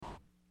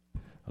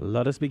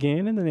Let us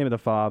begin in the name of the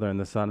Father, and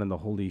the Son, and the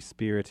Holy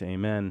Spirit.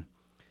 Amen.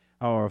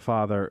 Our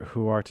Father,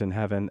 who art in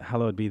heaven,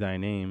 hallowed be thy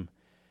name.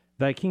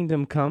 Thy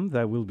kingdom come,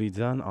 thy will be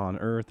done on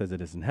earth as it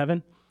is in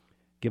heaven.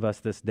 Give us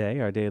this day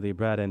our daily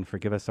bread, and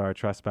forgive us our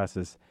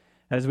trespasses,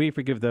 as we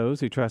forgive those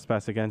who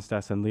trespass against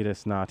us, and lead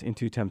us not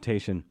into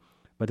temptation,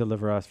 but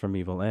deliver us from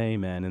evil.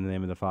 Amen. In the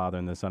name of the Father,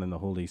 and the Son, and the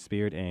Holy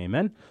Spirit.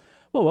 Amen.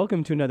 Well,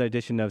 welcome to another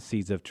edition of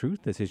Seeds of Truth.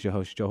 This is your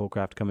host, Joe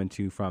Holcraft, coming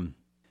to you from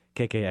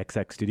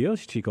KKXX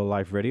Studios, Chico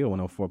Life Radio,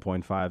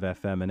 104.5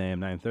 FM and AM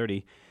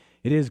 930.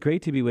 It is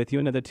great to be with you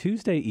another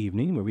Tuesday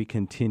evening where we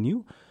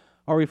continue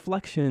our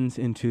reflections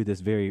into this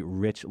very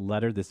rich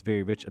letter, this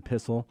very rich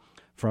epistle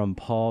from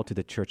Paul to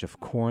the Church of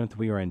Corinth.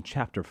 We are in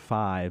chapter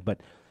 5,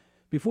 but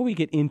before we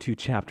get into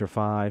chapter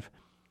 5,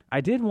 I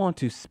did want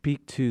to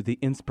speak to the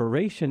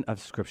inspiration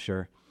of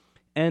Scripture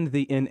and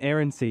the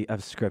inerrancy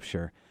of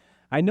Scripture.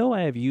 I know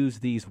I have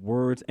used these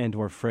words and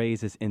or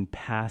phrases in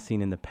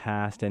passing in the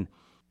past, and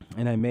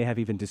I may have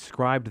even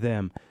described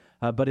them,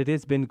 but it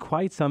has been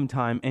quite some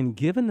time, and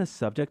given the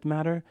subject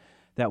matter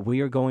that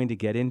we are going to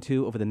get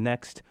into over the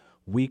next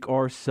week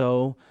or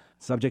so,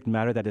 subject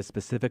matter that is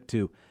specific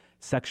to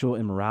sexual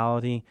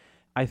immorality,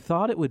 I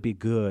thought it would be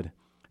good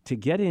to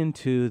get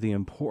into the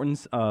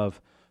importance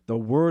of the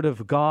Word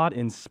of God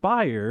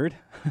inspired,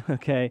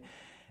 okay,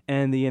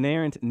 and the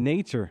inerrant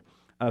nature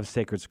of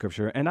sacred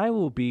Scripture. And I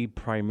will be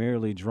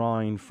primarily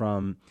drawing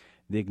from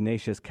the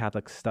Ignatius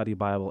Catholic Study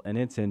Bible and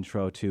its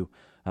intro to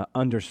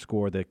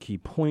underscore the key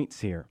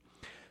points here.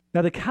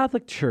 Now, the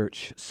Catholic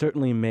Church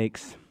certainly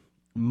makes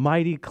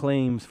mighty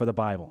claims for the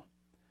Bible,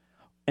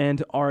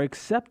 and our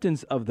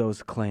acceptance of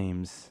those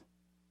claims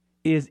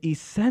is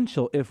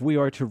essential if we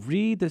are to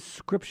read the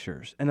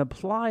Scriptures and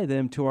apply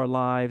them to our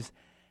lives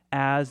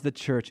as the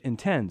Church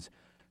intends.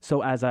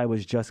 So, as I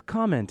was just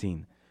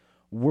commenting,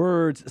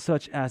 words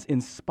such as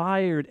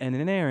inspired and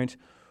inerrant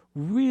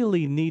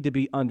really need to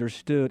be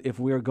understood if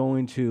we are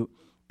going to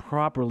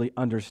properly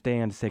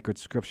understand sacred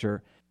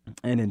Scripture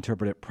and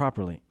interpret it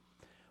properly.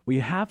 We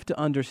have to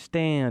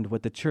understand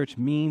what the Church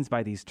means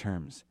by these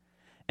terms,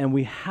 and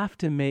we have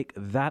to make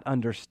that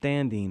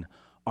understanding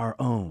our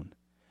own.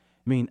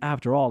 I mean,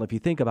 after all, if you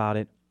think about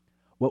it,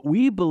 what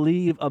we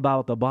believe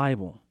about the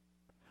Bible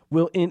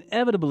will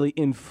inevitably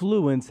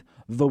influence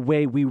the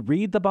way we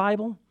read the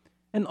Bible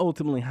and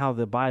ultimately how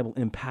the Bible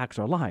impacts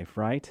our life,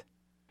 right?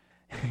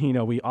 You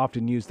know, we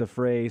often use the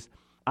phrase,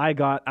 I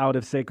got out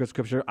of sacred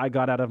Scripture, I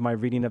got out of my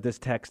reading of this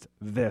text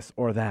this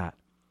or that.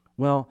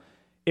 Well,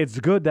 it's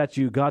good that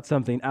you got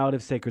something out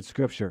of sacred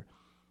Scripture,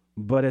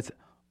 but it's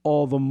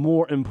all the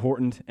more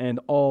important and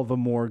all the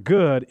more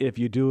good if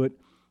you do it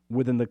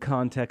within the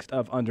context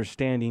of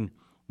understanding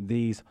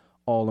these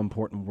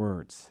all-important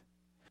words.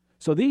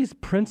 So these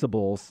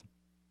principles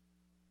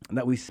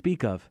that we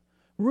speak of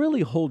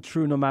really hold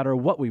true no matter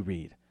what we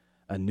read.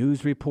 A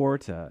news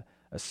report, a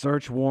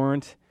search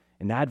warrant,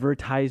 an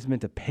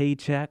advertisement, a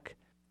paycheck,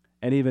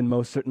 and even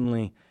most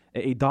certainly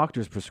a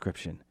doctor's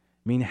prescription.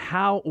 I mean,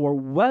 how or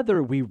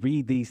whether we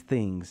read these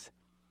things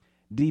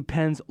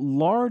depends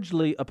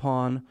largely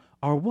upon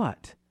our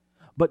what?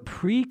 But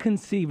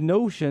preconceived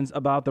notions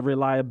about the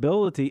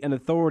reliability and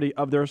authority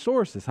of their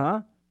sources,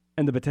 and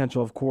the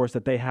potential, of course,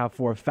 that they have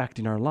for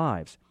affecting our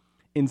lives.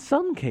 In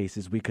some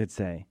cases, we could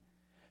say,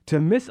 to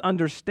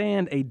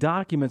misunderstand a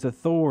document's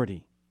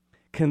authority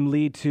can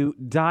lead to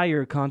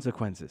dire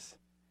consequences.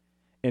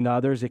 In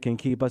others, it can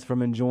keep us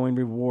from enjoying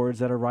rewards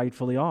that are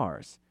rightfully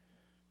ours.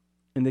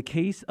 In the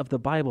case of the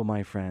Bible,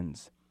 my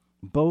friends,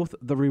 both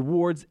the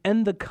rewards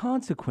and the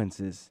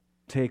consequences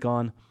take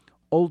on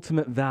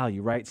ultimate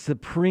value, right?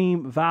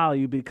 Supreme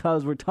value,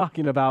 because we're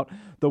talking about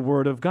the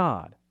Word of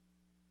God.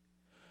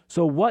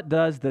 So what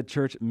does the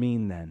Church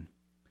mean then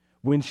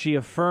when she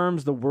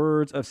affirms the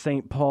words of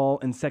St. Paul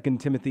in 2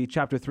 Timothy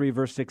chapter 3,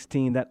 verse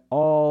 16, that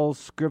all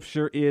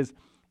Scripture is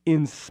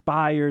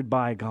inspired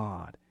by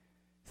God?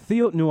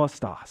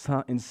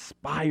 Theopneustos,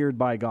 inspired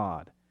by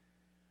God.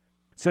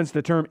 Since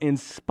the term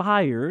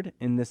inspired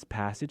in this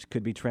passage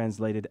could be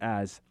translated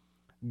as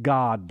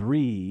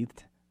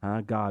God-breathed,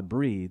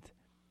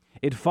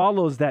 it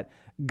follows that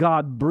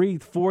God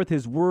breathed forth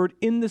His word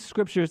in the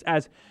Scriptures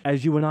as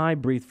you and I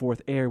breathe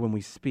forth air when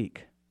we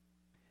speak.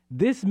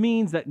 This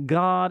means that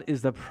God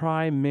is the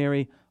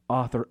primary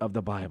author of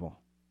the Bible.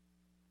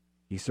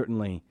 He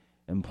certainly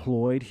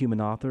employed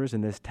human authors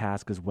in this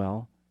task as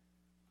well,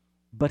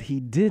 but He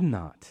did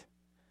not,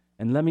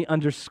 and let me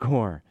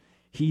underscore,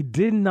 He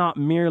did not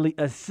merely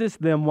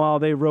assist them while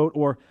they wrote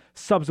or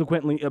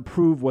subsequently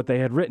approve what they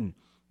had written.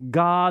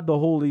 God, the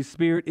Holy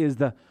Spirit, is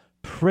the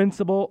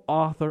principal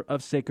author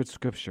of sacred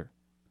Scripture,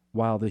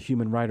 while the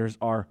human writers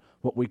are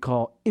what we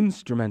call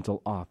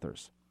instrumental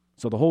authors.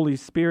 So the Holy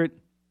Spirit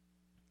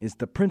is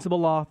the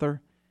principal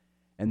author,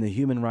 and the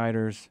human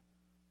writers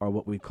are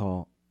what we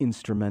call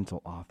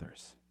instrumental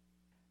authors.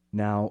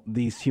 Now,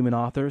 these human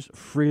authors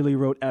freely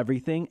wrote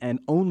everything and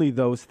only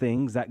those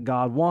things that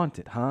God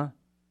wanted,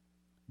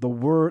 The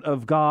Word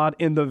of God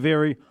in the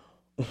very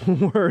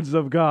words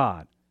of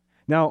God.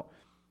 Now,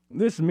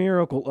 This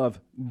miracle of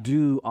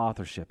due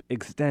authorship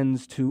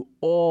extends to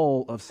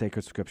all of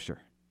sacred scripture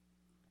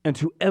and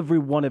to every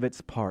one of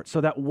its parts, so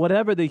that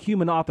whatever the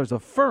human authors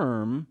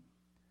affirm,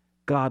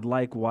 God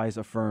likewise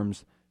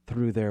affirms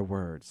through their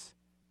words.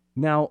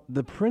 Now,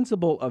 the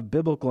principle of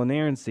biblical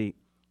inerrancy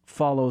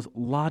follows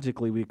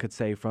logically, we could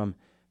say, from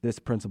this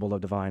principle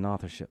of divine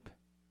authorship.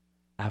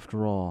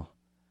 After all,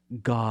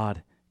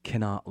 God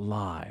cannot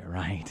lie,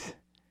 right?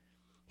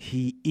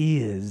 He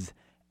is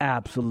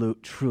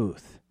absolute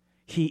truth.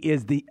 He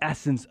is the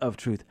essence of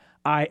truth.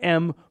 I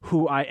am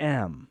who I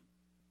am.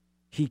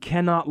 He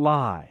cannot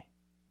lie.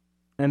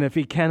 And if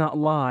he cannot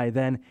lie,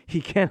 then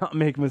he cannot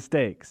make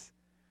mistakes.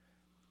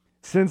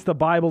 Since the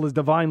Bible is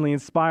divinely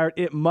inspired,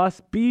 it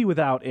must be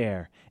without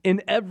error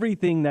in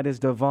everything that is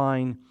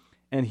divine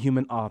and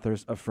human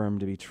authors affirm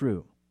to be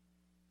true.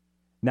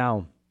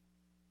 Now,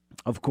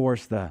 of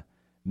course, the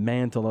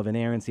mantle of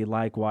inerrancy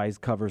likewise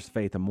covers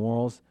faith and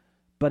morals,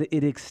 but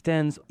it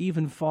extends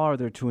even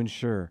farther to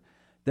ensure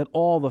that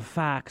all the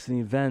facts and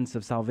events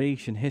of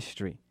salvation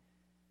history,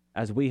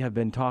 as we have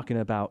been talking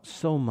about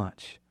so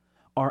much,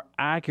 are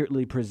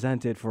accurately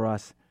presented for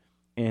us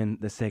in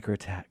the sacred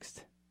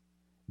text.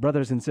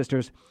 Brothers and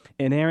sisters,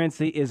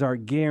 inerrancy is our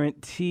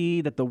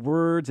guarantee that the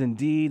words and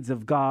deeds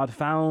of God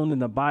found in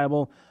the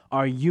Bible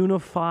are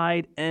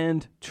unified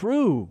and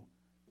true,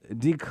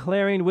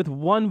 declaring with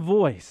one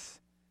voice,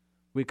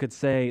 we could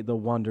say, the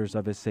wonders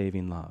of his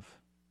saving love.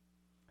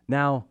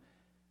 Now,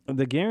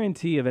 the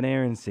guarantee of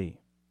inerrancy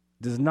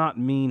does not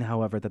mean,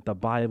 however, that the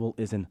Bible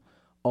is an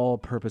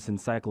all-purpose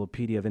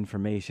encyclopedia of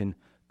information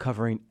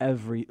covering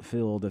every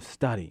field of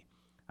study.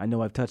 I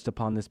know I've touched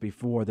upon this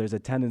before. There's a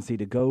tendency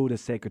to go to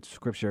sacred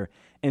scripture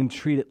and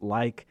treat it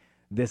like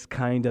this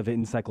kind of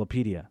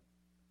encyclopedia,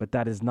 but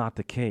that is not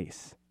the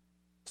case.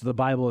 So the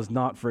Bible is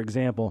not, for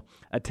example,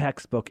 a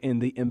textbook in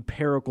the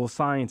empirical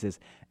sciences,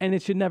 and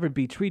it should never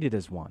be treated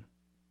as one.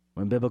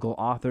 When biblical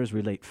authors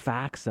relate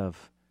facts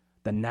of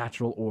the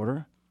natural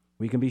order,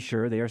 we can be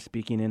sure they are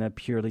speaking in a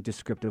purely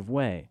descriptive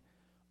way,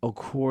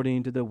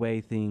 according to the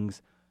way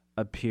things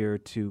appear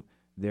to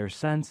their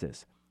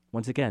senses.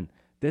 Once again,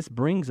 this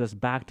brings us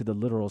back to the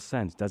literal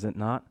sense, does it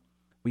not?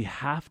 We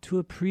have to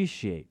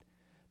appreciate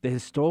the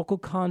historical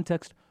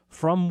context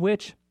from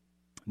which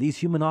these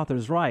human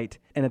authors write,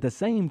 and at the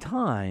same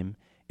time,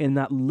 in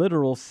that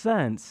literal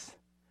sense,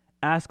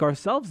 ask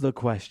ourselves the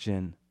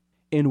question,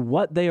 in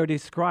what they are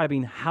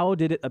describing, how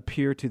did it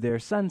appear to their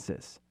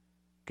senses?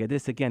 Okay,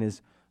 this again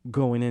is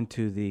going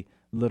into the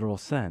literal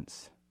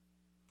sense.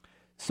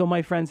 So,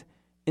 my friends,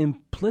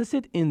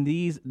 implicit in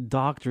these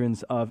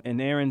doctrines of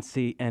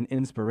inerrancy and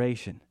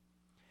inspiration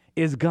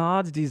is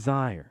God's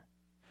desire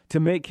to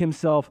make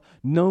himself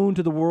known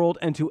to the world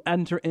and to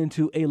enter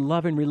into a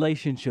loving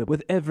relationship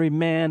with every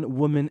man,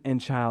 woman, and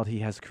child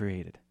he has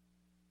created.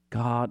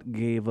 God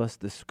gave us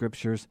the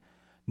scriptures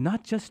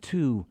not just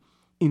to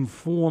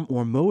inform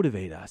or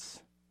motivate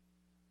us.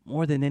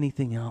 More than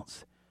anything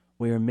else,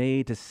 we are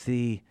made to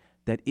see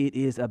that it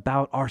is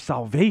about our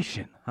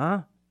salvation,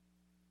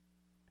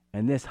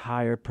 And this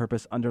higher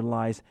purpose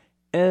underlies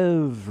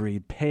every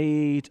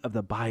page of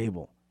the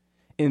Bible.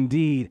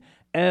 Indeed,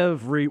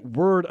 every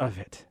word of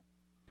it.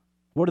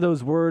 What are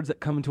those words that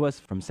come to us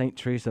from St.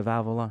 Teresa of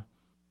Avila?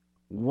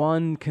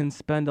 One can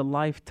spend a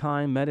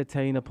lifetime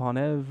meditating upon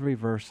every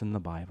verse in the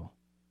Bible.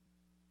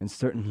 And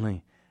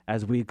certainly,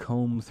 as we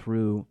comb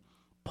through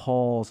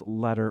Paul's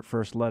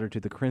first letter to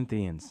the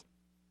Corinthians,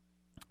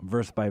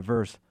 verse by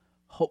verse,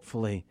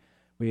 hopefully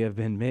we have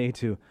been made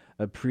to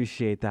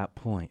appreciate that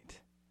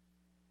point.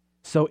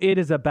 So it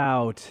is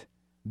about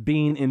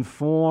being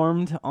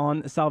informed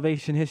on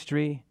salvation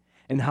history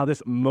and how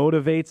this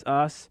motivates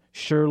us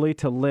surely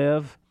to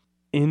live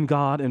in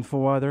God and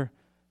for other,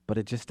 but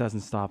it just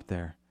doesn't stop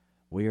there.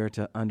 We are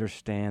to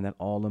understand that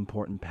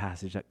all-important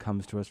passage that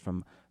comes to us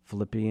from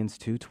Philippians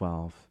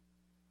 2:12,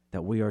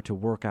 that we are to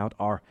work out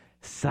our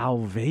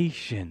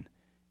salvation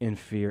in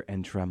fear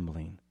and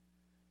trembling.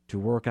 To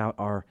work out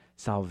our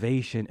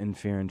salvation in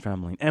fear and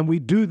trembling. And we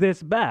do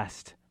this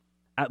best,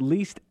 at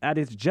least at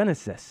its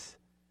genesis,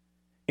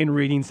 in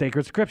reading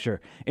sacred scripture,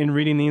 in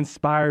reading the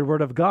inspired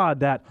word of God,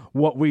 that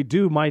what we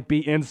do might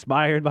be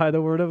inspired by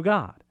the word of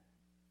God.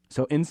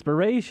 So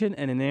inspiration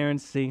and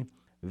inerrancy,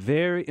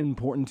 very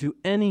important to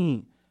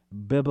any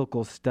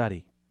biblical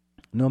study,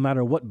 no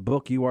matter what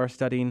book you are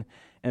studying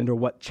and or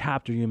what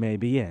chapter you may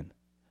be in.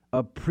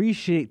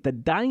 Appreciate the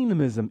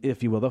dynamism,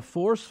 if you will, the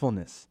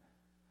forcefulness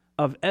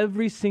of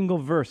every single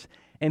verse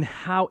and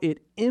how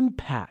it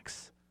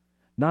impacts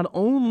not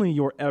only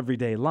your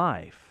everyday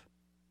life,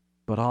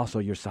 but also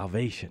your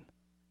salvation.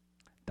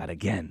 That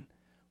again,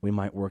 we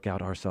might work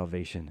out our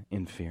salvation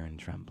in fear and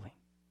trembling.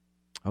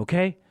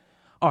 Okay?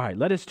 All right,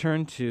 let us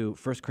turn to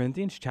 1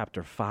 Corinthians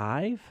chapter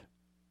 5,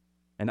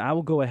 and I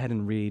will go ahead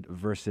and read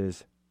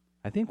verses,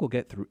 I think we'll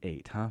get through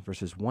 8,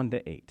 verses 1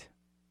 to 8.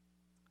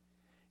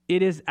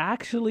 It is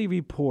actually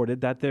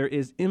reported that there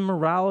is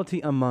immorality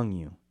among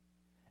you,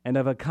 and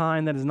of a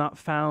kind that is not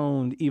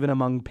found even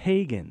among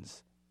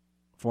pagans,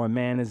 for a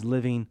man is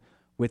living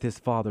with his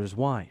father's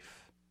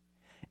wife.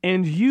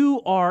 And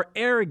you are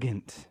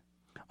arrogant.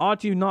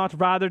 Ought you not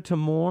rather to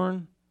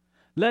mourn?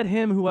 Let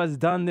him who has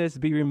done this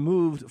be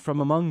removed from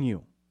among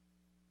you.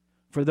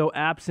 For though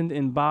absent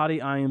in body,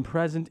 I am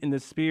present in the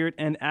spirit,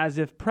 and as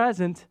if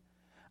present,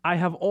 I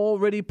have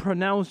already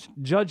pronounced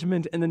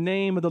judgment in the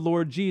name of the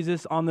Lord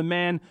Jesus on the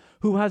man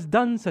who has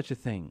done such a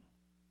thing.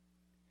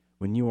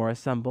 When you are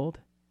assembled,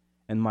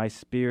 and my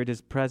spirit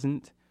is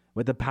present,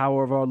 with the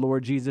power of our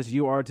Lord Jesus,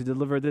 you are to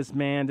deliver this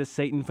man to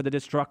Satan for the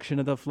destruction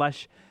of the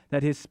flesh,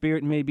 that his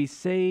spirit may be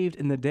saved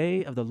in the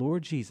day of the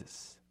Lord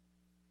Jesus.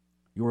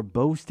 Your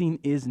boasting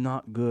is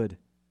not good.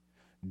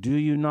 Do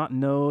you not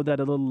know that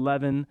a little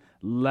leaven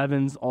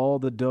leavens all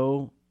the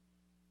dough?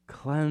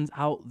 Cleanse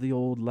out the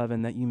old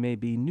leaven, that you may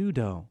be new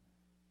dough,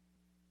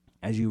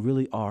 as you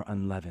really are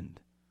unleavened.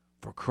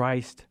 For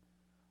Christ,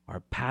 our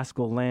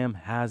paschal lamb,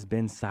 has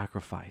been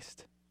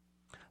sacrificed.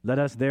 Let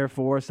us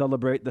therefore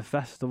celebrate the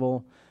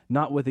festival,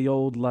 not with the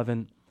old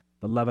leaven,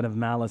 the leaven of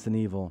malice and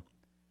evil,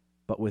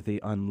 but with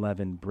the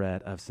unleavened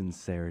bread of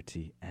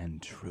sincerity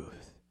and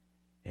truth.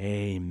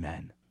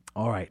 Amen.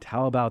 All right,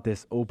 how about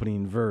this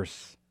opening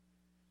verse?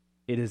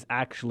 It is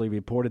actually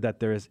reported that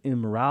there is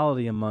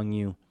immorality among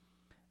you,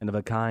 and of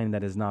a kind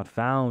that is not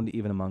found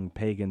even among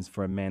pagans,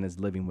 for a man is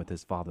living with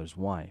his father's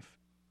wife.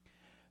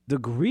 The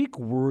Greek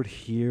word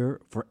here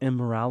for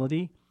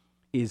immorality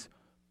is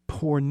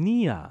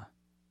porneia.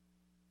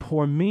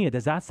 Porneia,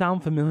 does that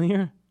sound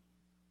familiar?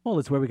 Well,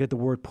 it's where we get the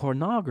word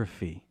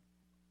pornography.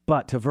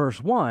 But to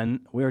verse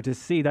 1, we are to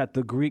see that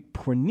the Greek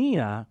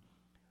porneia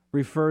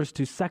refers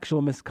to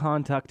sexual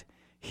misconduct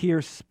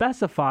here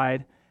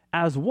specified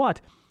as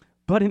what?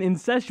 But an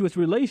incestuous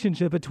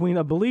relationship between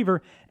a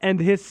believer and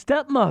his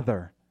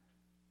stepmother.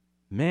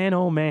 Man,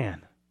 oh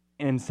man.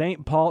 And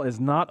St. Paul is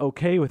not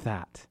okay with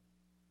that.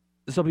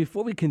 So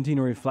before we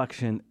continue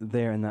reflection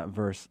there in that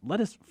verse, let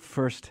us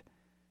first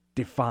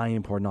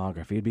define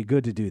pornography. It'd be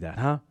good to do that,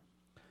 huh?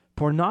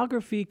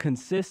 Pornography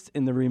consists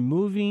in the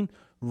removing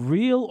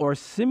real or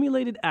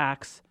simulated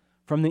acts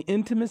from the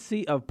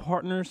intimacy of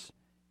partners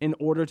in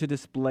order to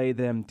display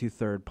them to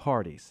third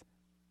parties.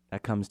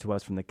 That comes to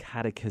us from the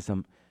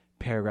Catechism,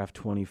 paragraph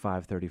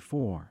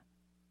 2534.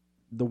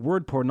 The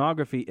word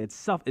pornography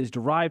itself is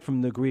derived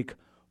from the Greek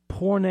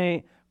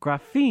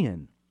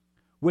pornegraphian,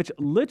 which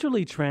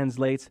literally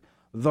translates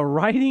the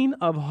writing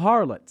of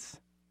harlots.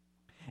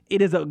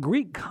 It is a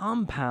Greek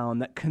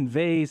compound that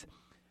conveys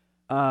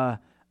a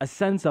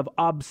sense of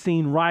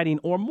obscene writing,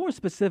 or more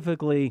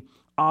specifically,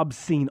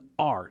 obscene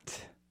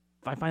art.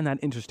 I find that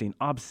interesting,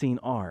 obscene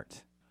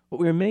art. What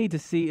we're made to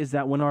see is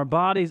that when our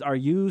bodies are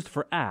used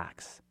for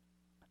acts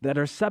that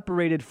are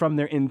separated from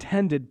their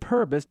intended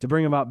purpose to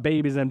bring about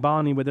babies and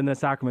bonding within the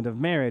sacrament of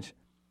marriage,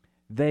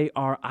 they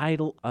are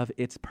idle of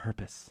its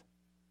purpose.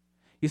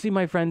 You see,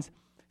 my friends,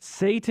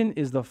 Satan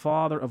is the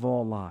father of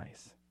all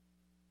lies.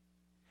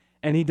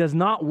 And he does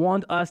not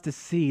want us to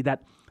see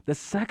that the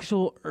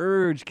sexual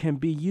urge can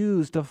be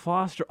used to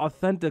foster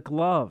authentic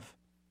love.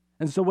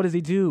 And so what does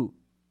he do?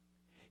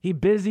 He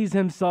busies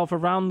himself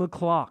around the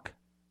clock,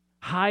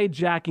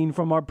 hijacking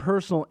from our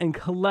personal and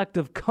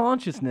collective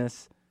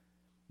consciousness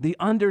the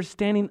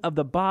understanding of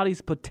the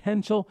body's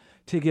potential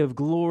to give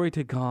glory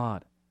to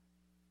God.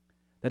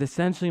 That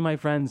essentially, my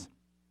friends,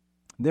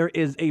 there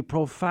is a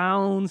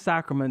profound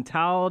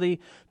sacramentality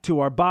to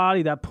our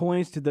body that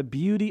points to the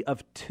beauty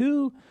of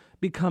two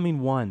becoming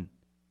one.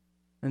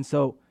 And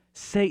so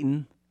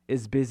Satan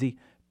is busy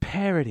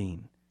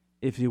parroting,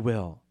 if you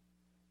will,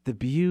 the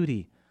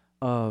beauty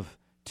of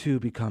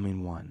two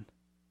becoming one.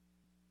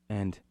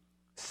 And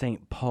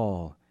St.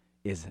 Paul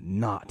is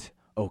not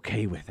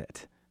okay with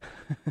it.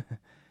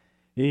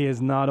 He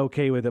is not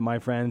okay with it, my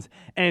friends.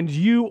 And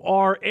you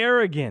are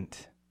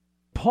arrogant.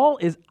 Paul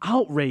is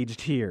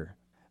outraged here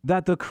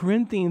that the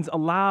Corinthians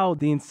allowed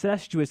the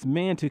incestuous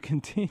man to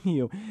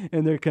continue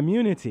in their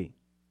community.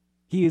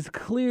 He is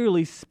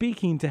clearly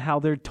speaking to how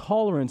their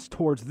tolerance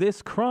towards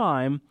this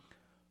crime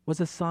was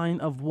a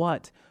sign of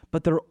what?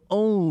 But their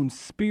own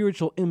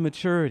spiritual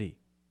immaturity.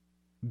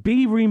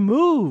 Be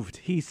removed,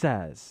 he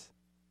says.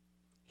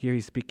 Here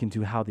he's speaking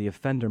to how the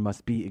offender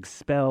must be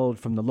expelled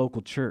from the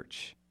local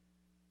church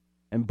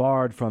and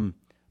barred from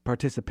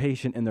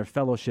participation in their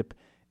fellowship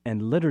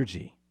and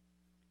liturgy.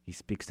 He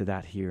speaks to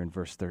that here in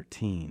verse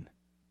 13.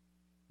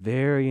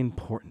 Very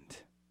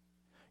important.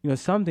 You know,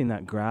 something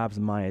that grabs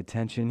my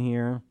attention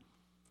here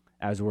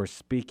as we're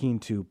speaking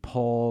to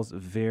Paul's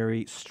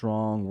very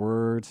strong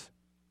words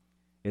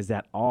is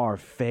that our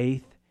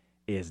faith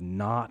is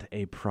not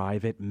a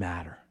private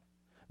matter.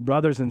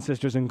 Brothers and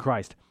sisters in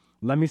Christ,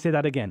 let me say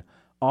that again.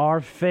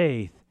 Our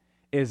faith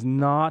is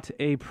not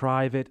a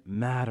private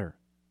matter.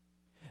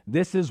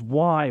 This is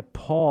why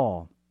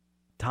Paul,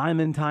 time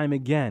and time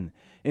again,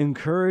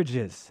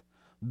 encourages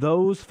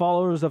those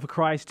followers of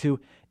Christ to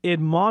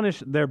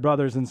admonish their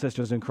brothers and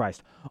sisters in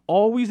Christ,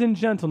 always in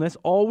gentleness,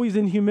 always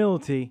in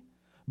humility,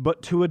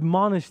 but to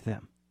admonish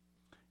them.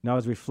 Now, I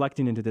was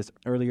reflecting into this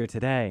earlier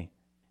today,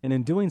 and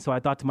in doing so, I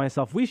thought to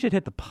myself, we should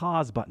hit the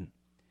pause button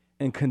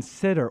and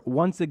consider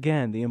once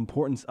again the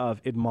importance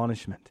of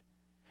admonishment.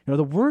 You know,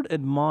 the word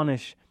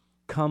admonish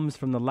comes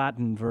from the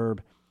Latin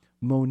verb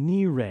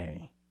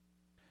monire,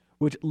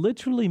 which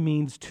literally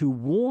means to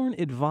warn,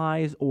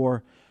 advise,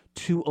 or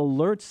to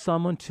alert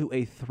someone to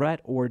a threat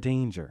or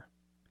danger.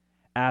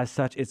 As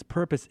such, its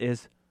purpose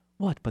is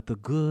what but the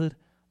good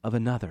of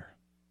another.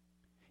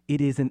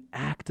 It is an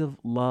act of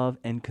love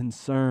and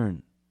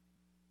concern.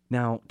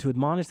 Now, to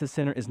admonish the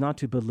sinner is not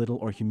to belittle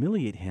or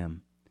humiliate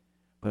him,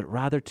 but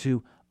rather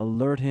to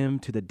alert him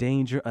to the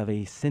danger of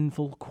a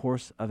sinful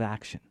course of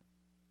action.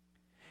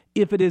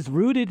 If it is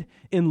rooted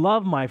in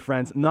love, my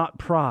friends, not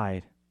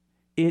pride,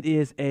 it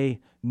is a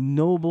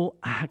noble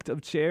act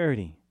of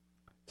charity.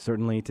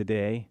 Certainly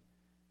today,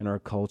 in our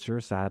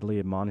culture, sadly,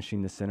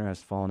 admonishing the sinner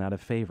has fallen out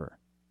of favor,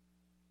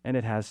 and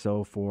it has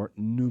so for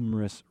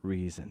numerous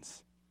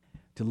reasons,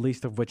 to the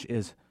least of which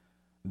is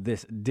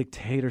this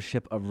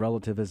dictatorship of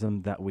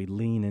relativism that we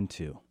lean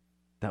into,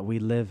 that we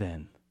live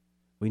in.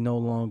 We no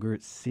longer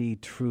see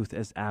truth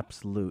as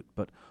absolute,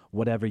 but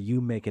whatever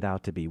you make it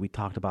out to be. We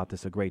talked about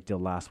this a great deal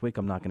last week.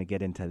 I'm not going to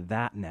get into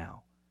that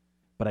now.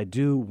 But I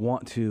do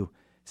want to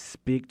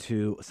speak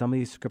to some of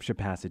these scripture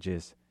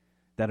passages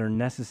that are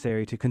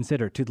necessary to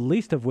consider, to the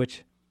least of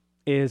which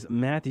is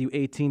Matthew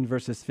 18,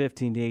 verses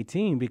 15 to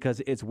 18,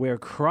 because it's where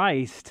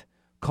Christ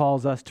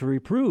calls us to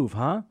reprove,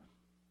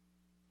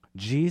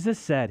 Jesus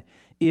said,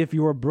 if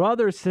your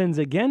brother sins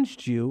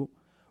against you,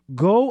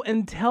 go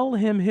and tell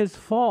him his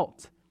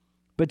fault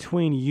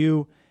between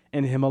you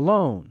and him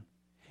alone.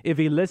 If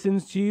he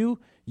listens to you,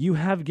 you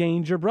have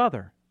gained your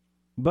brother.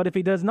 But if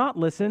he does not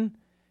listen,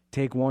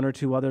 take one or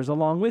two others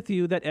along with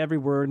you, that every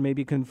word may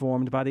be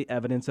confirmed by the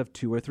evidence of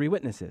 2 or 3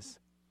 witnesses.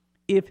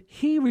 If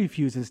he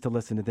refuses to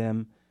listen to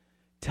them,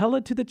 tell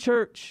it to the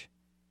church.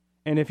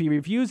 And if he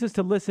refuses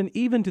to listen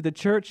even to the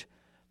church,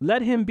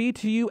 let him be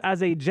to you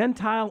as a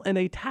Gentile and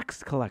a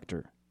tax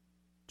collector.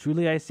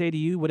 Truly I say to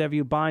you, whatever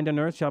you bind on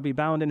earth shall be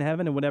bound in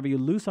heaven, and whatever you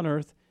loose on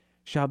earth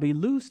shall be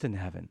loosed in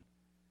heaven.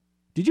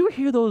 Did you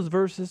hear those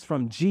verses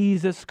from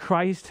Jesus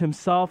Christ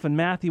himself in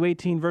Matthew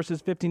 18,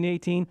 verses 15 to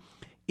 18?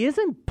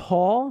 Isn't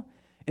Paul,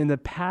 in the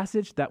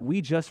passage that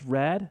we just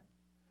read,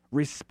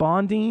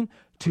 responding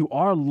to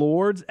our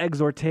Lord's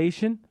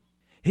exhortation?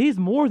 He's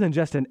more than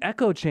just an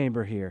echo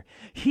chamber here.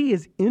 He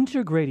is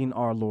integrating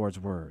our Lord's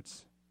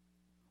words.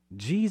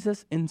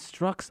 Jesus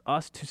instructs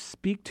us to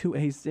speak to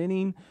a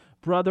sinning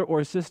brother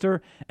or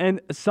sister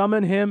and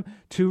summon him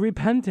to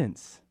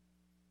repentance.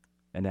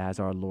 And as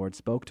our Lord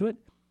spoke to it,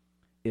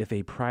 if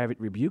a private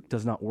rebuke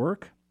does not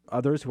work,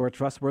 others who are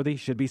trustworthy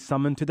should be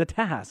summoned to the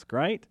task,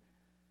 right?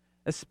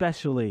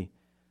 Especially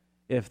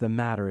if the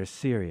matter is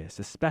serious,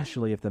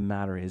 especially if the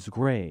matter is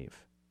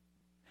grave.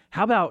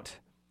 How about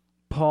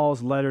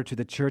Paul's letter to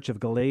the church of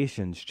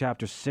Galatians,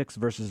 chapter 6,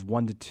 verses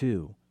 1 to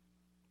 2?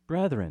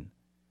 Brethren,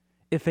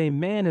 if a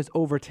man is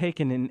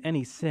overtaken in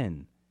any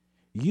sin,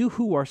 you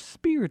who are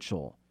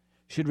spiritual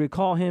should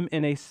recall him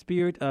in a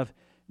spirit of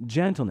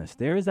gentleness.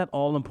 There is that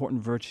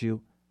all-important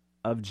virtue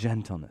of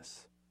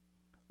gentleness.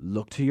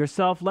 Look to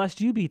yourself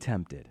lest you be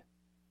tempted.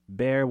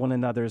 Bear one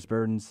another's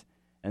burdens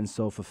and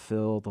so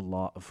fulfill the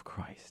law of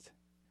Christ.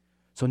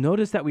 So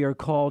notice that we are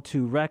called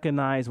to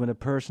recognize when a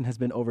person has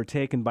been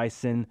overtaken by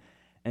sin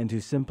and to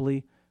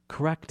simply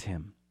correct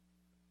him.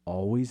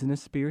 Always in a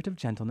spirit of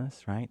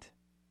gentleness, right?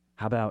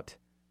 How about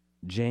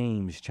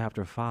James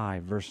chapter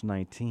 5, verse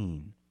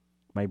 19?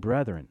 My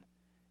brethren,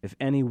 if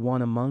any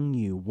one among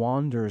you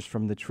wanders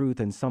from the truth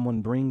and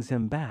someone brings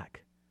him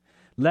back,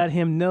 let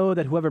him know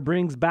that whoever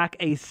brings back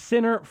a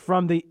sinner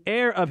from the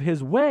error of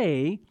his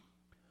way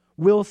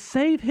will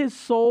save his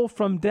soul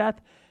from death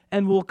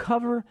and will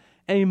cover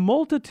a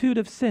multitude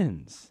of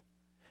sins.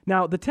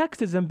 Now, the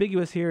text is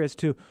ambiguous here as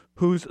to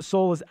whose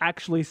soul is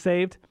actually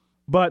saved,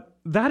 but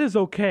that is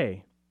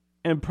okay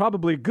and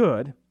probably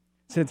good,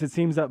 since it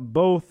seems that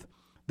both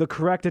the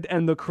corrected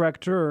and the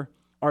corrector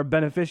are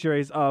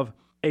beneficiaries of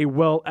a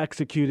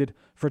well-executed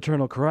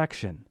fraternal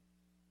correction.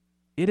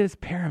 It is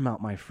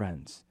paramount, my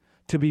friends,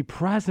 to be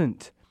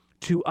present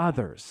to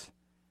others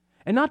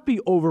and not be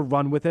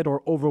overrun with it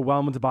or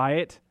overwhelmed by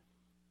it.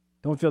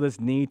 Don't feel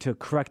this need to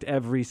correct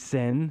every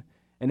sin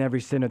and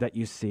every sinner that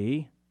you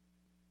see.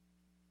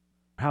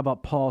 How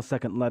about Paul's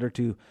second letter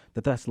to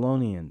the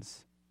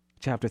Thessalonians,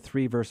 chapter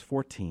 3, verse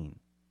 14?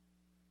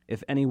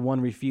 If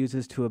anyone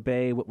refuses to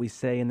obey what we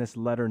say in this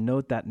letter,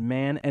 note that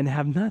man and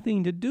have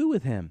nothing to do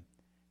with him,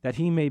 that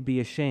he may be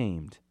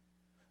ashamed.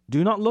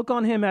 Do not look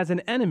on him as an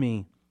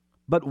enemy,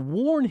 but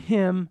warn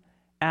him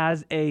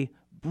as a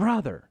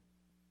brother.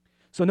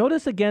 So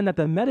notice again that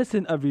the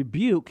medicine of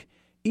rebuke,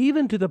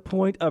 even to the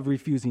point of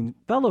refusing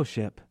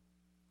fellowship,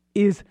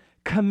 is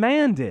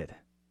commanded.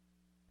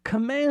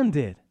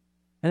 Commanded.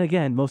 And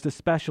again, most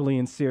especially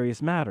in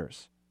serious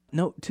matters.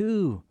 Note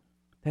too,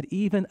 that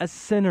even a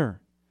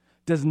sinner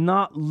does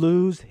not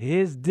lose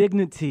his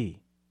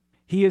dignity.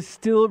 He is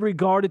still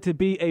regarded to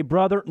be a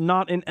brother,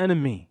 not an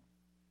enemy.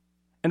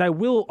 And I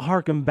will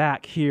hearken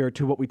back here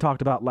to what we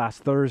talked about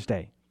last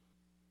Thursday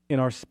in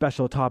our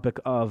special topic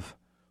of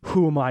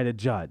who am I to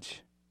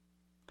judge?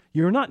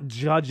 You're not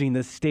judging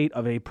the state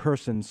of a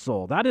person's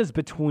soul. That is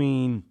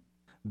between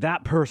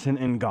that person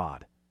and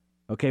God.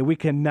 Okay, we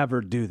can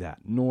never do that,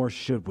 nor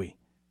should we.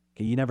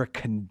 Okay, you never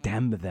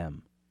condemn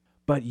them,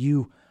 but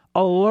you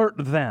alert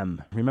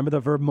them. Remember the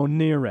verb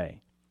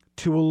monere,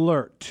 to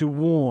alert, to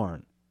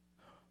warn.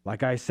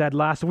 Like I said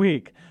last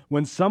week,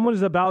 when someone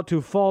is about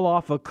to fall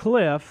off a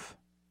cliff,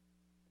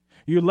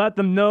 you let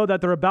them know that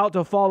they're about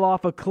to fall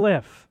off a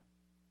cliff.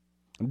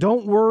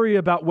 Don't worry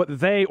about what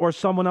they or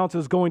someone else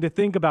is going to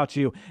think about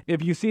you.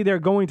 If you see they're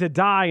going to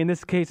die, in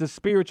this case a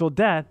spiritual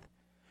death,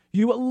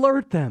 you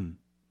alert them,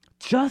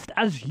 just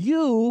as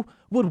you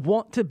would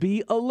want to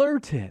be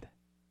alerted.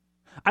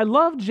 I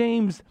love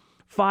James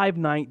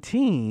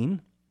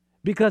 5:19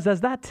 because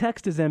as that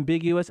text is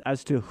ambiguous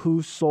as to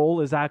whose soul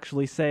is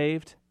actually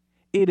saved,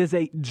 it is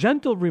a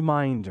gentle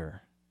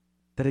reminder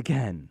that,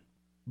 again,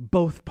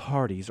 both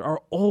parties are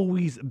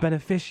always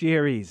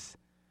beneficiaries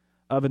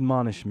of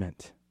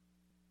admonishment.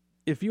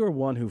 If you are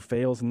one who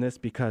fails in this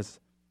because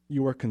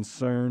you are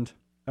concerned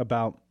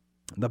about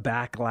the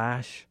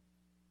backlash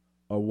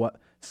or what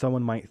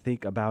someone might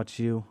think about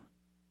you,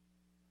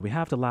 we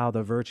have to allow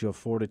the virtue of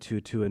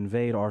fortitude to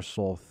invade our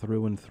soul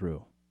through and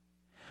through.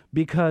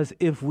 Because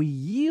if we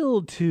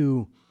yield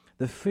to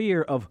the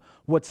fear of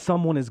what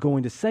someone is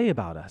going to say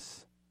about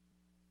us,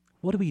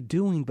 what are we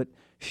doing but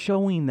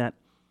showing that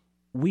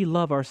we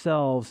love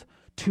ourselves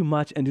too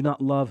much and do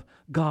not love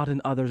God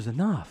and others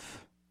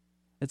enough?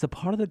 It's a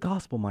part of the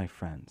gospel, my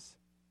friends.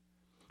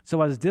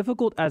 So as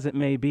difficult as it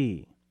may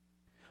be,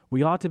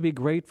 we ought to be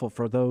grateful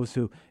for those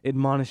who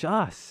admonish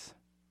us,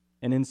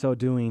 and in so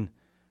doing,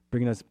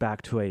 bringing us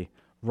back to a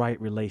right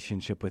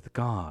relationship with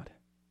God.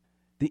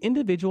 The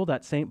individual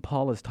that St.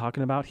 Paul is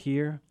talking about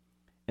here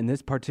in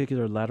this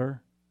particular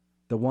letter,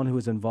 the one who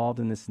is involved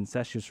in this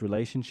incestuous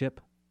relationship,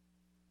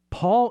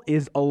 Paul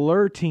is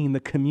alerting the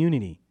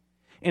community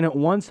and at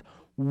once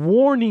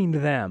warning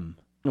them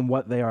in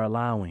what they are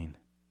allowing.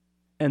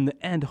 And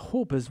the end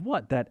hope is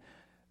what? That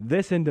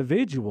this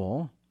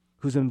individual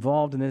who's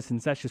involved in this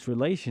incestuous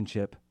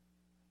relationship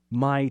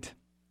might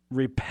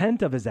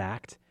repent of his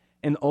act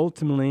and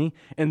ultimately,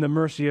 in the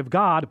mercy of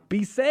God,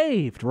 be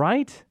saved,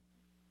 right?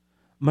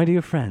 My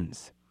dear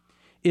friends,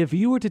 if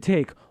you were to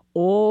take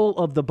all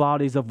of the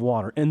bodies of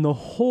water in the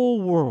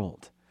whole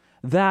world,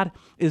 that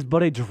is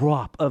but a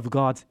drop of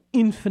God's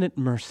infinite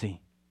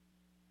mercy.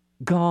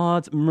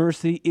 God's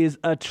mercy is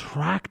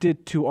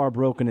attracted to our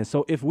brokenness.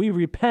 So if we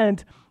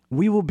repent,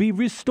 we will be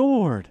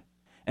restored.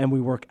 And we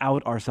work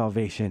out our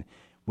salvation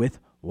with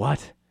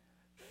what?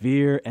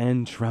 Fear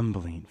and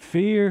trembling.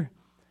 Fear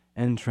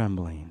and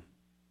trembling.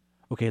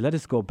 Okay, let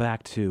us go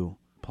back to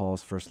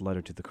Paul's first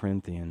letter to the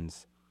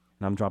Corinthians.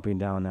 And I'm dropping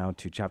down now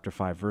to chapter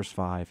 5, verse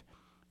 5.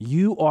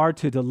 You are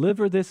to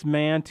deliver this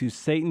man to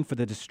Satan for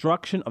the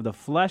destruction of the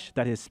flesh,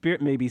 that his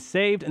spirit may be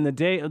saved in the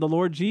day of the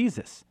Lord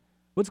Jesus.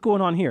 What's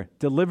going on here?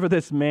 Deliver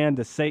this man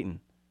to Satan.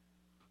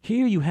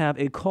 Here you have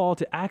a call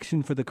to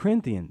action for the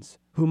Corinthians,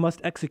 who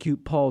must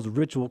execute Paul's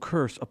ritual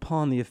curse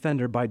upon the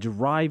offender by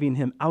driving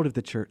him out of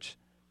the church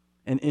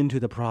and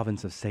into the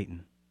province of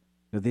Satan.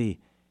 The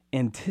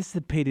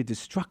anticipated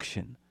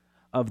destruction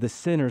of the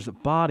sinner's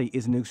body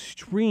is an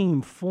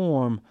extreme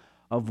form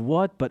of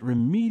what but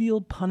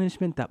remedial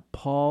punishment that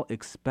Paul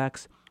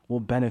expects will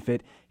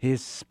benefit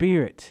his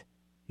spirit.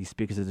 He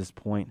speaks at this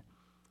point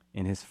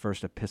in his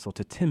first epistle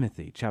to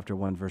Timothy, chapter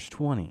 1, verse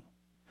 20.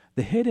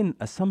 The hidden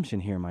assumption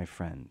here, my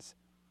friends,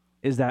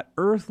 is that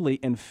earthly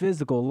and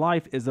physical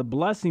life is a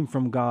blessing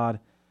from God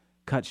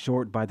cut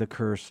short by the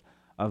curse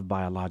of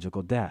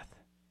biological death.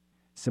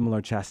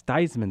 Similar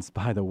chastisements,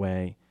 by the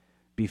way,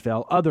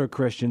 befell other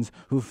Christians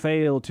who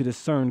failed to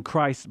discern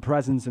Christ's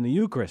presence in the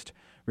Eucharist.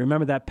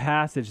 Remember that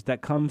passage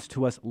that comes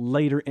to us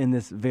later in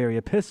this very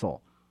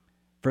epistle,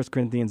 1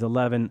 Corinthians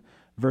 11,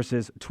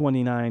 verses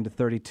 29 to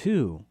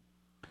 32,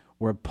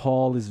 where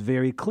Paul is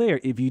very clear.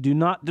 If you do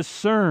not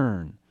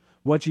discern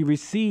what you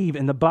receive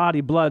in the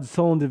body, blood,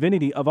 soul, and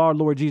divinity of our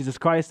Lord Jesus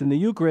Christ in the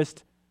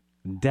Eucharist,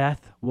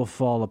 death will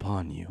fall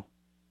upon you.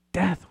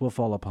 Death will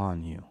fall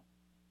upon you.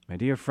 My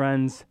dear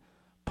friends,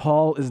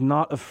 Paul is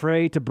not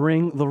afraid to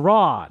bring the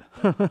rod,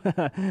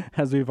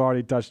 as we've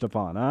already touched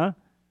upon, huh?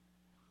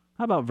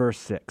 How about verse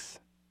 6?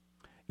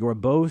 Your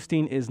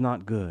boasting is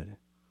not good.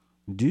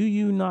 Do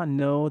you not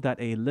know that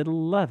a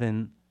little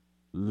leaven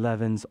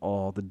leavens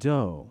all the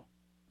dough?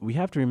 We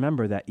have to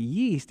remember that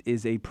yeast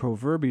is a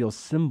proverbial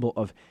symbol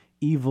of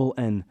evil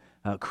and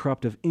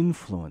corruptive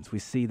influence. We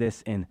see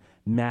this in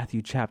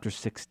Matthew chapter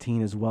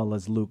 16 as well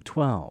as Luke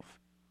 12.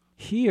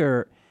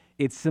 Here,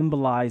 it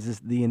symbolizes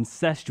the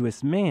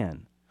incestuous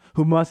man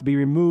who must be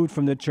removed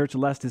from the church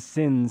lest his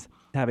sins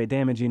have a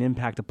damaging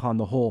impact upon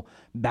the whole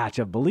batch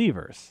of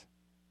believers.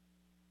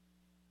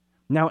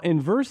 Now,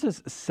 in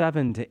verses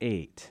 7 to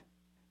 8,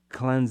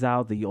 cleanse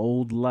out the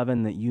old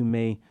leaven that you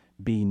may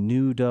be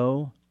new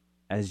dough,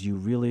 as you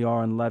really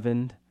are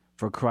unleavened.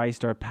 For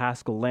Christ, our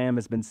paschal lamb,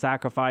 has been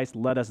sacrificed.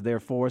 Let us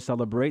therefore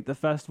celebrate the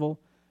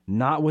festival,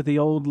 not with the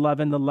old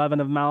leaven, the leaven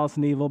of malice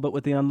and evil, but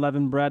with the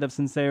unleavened bread of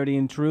sincerity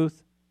and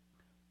truth.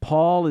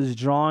 Paul is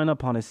drawing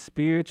upon a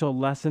spiritual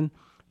lesson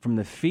from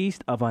the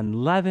feast of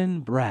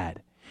unleavened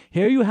bread.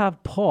 Here you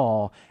have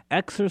Paul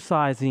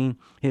exercising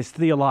his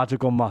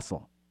theological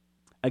muscle.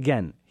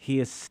 Again, he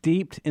is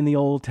steeped in the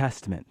Old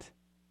Testament.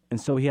 And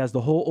so he has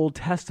the whole Old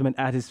Testament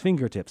at his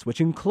fingertips,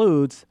 which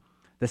includes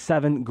the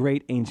 7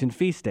 great ancient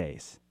feast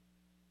days.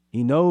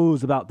 He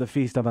knows about the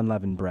Feast of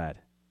Unleavened Bread.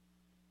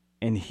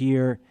 And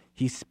here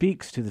he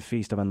speaks to the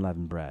Feast of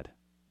Unleavened Bread.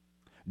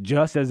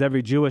 Just as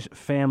every Jewish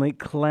family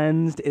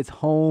cleansed its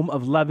home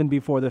of leaven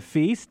before the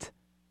feast,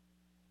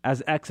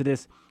 as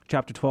Exodus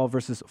chapter 12,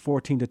 verses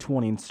 14 to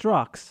 20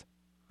 instructs,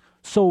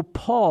 so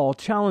Paul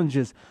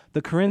challenges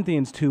the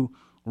Corinthians to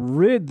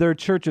rid their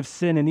church of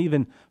sin and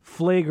even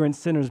flagrant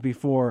sinners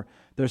before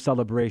their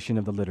celebration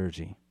of the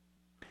liturgy.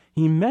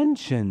 He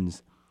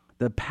mentions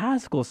the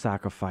paschal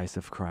sacrifice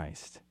of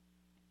Christ,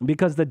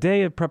 because the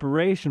day of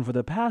preparation for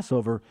the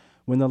Passover,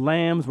 when the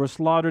lambs were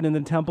slaughtered in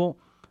the temple,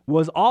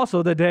 was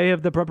also the day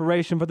of the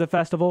preparation for the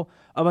festival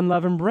of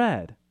unleavened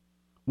bread,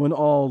 when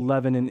all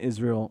leaven in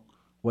Israel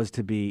was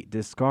to be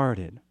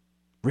discarded.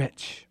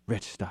 Rich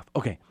stuff.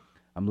 Okay,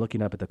 I'm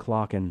looking up at the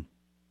clock and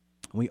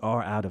we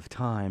are out of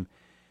time.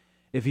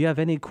 If you have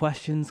any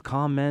questions,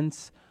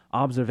 comments,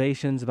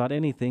 observations about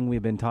anything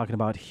we've been talking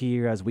about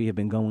here as we have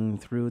been going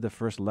through the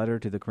first letter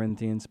to the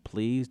Corinthians,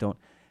 please don't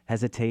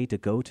hesitate to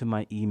go to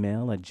my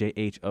email at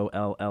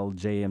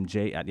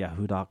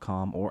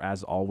jholljmj@yahoo.com, or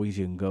as always,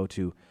 you can go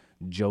to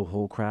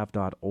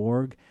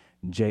joeholcraft.org,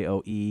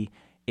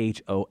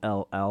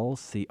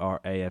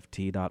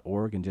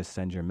 joehollcraft.org, and just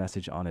send your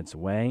message on its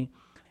way.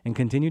 And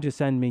continue to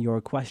send me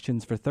your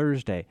questions for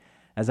Thursday.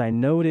 As I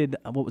noted,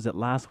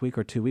 last week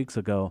or 2 weeks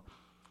ago,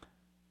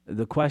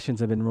 the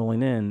questions have been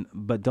rolling in,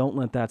 but don't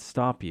let that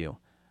stop you.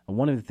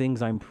 One of the things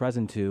I'm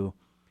present to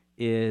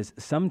is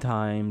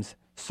sometimes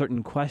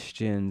certain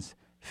questions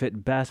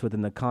fit best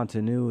within the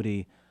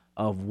continuity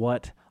of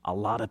what a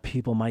lot of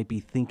people might be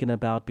thinking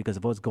about because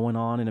of what's going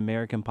on in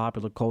American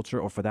popular culture,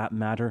 or for that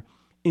matter,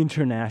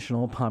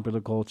 international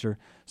popular culture.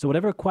 So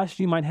whatever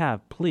question you might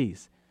have,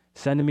 please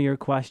send me your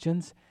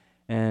questions,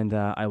 and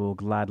I will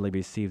gladly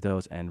receive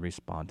those and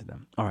respond to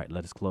them. All right,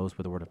 let us close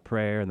with a word of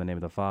prayer in the name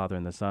of the Father,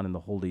 and the Son, and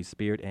the Holy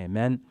Spirit.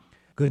 Amen.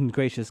 Good and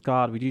gracious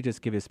God, would you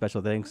just give you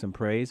special thanks and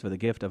praise for the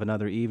gift of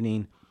another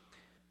evening,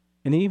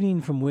 an evening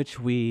from which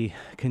we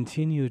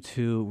continue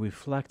to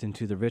reflect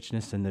into the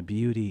richness and the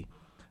beauty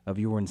of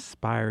your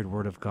inspired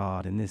Word of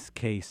God, in this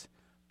case,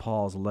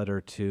 Paul's letter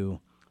to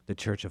the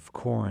Church of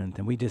Corinth.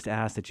 And we just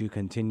ask that you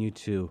continue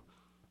to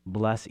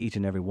bless each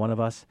and every one of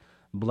us,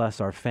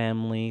 bless our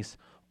families,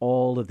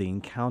 all of the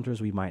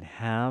encounters we might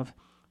have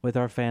with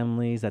our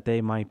families, that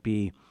they might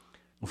be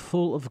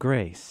full of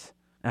grace.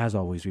 As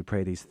always, we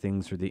pray these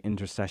things through the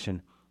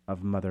intercession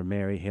of Mother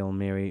Mary. Hail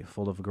Mary,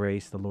 full of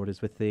grace, the Lord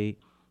is with thee.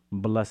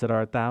 Blessed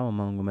art thou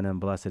among women, and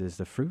blessed is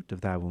the fruit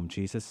of thy womb,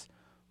 Jesus.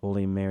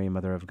 Holy Mary,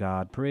 Mother of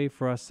God, pray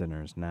for us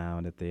sinners, now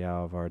and at the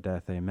hour of our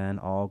death. Amen.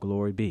 All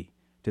glory be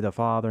to the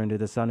Father, and to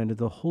the Son, and to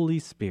the Holy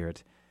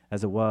Spirit,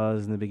 as it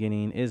was in the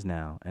beginning, is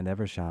now, and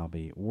ever shall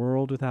be,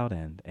 world without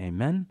end.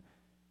 Amen.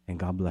 And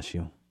God bless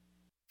you.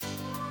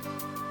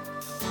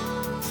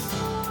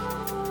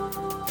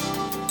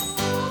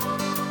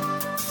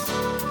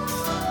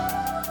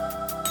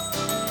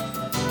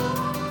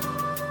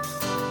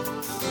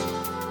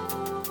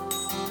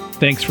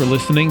 Thanks for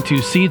listening to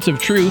Seeds of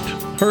Truth,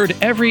 heard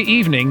every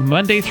evening,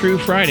 Monday through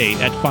Friday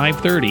at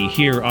 5:30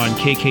 here on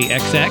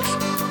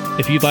KKXX.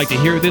 If you'd like to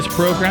hear this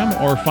program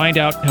or find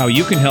out how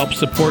you can help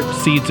support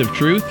Seeds of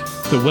Truth,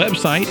 the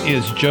website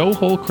is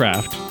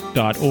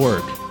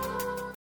joeholcraft.org.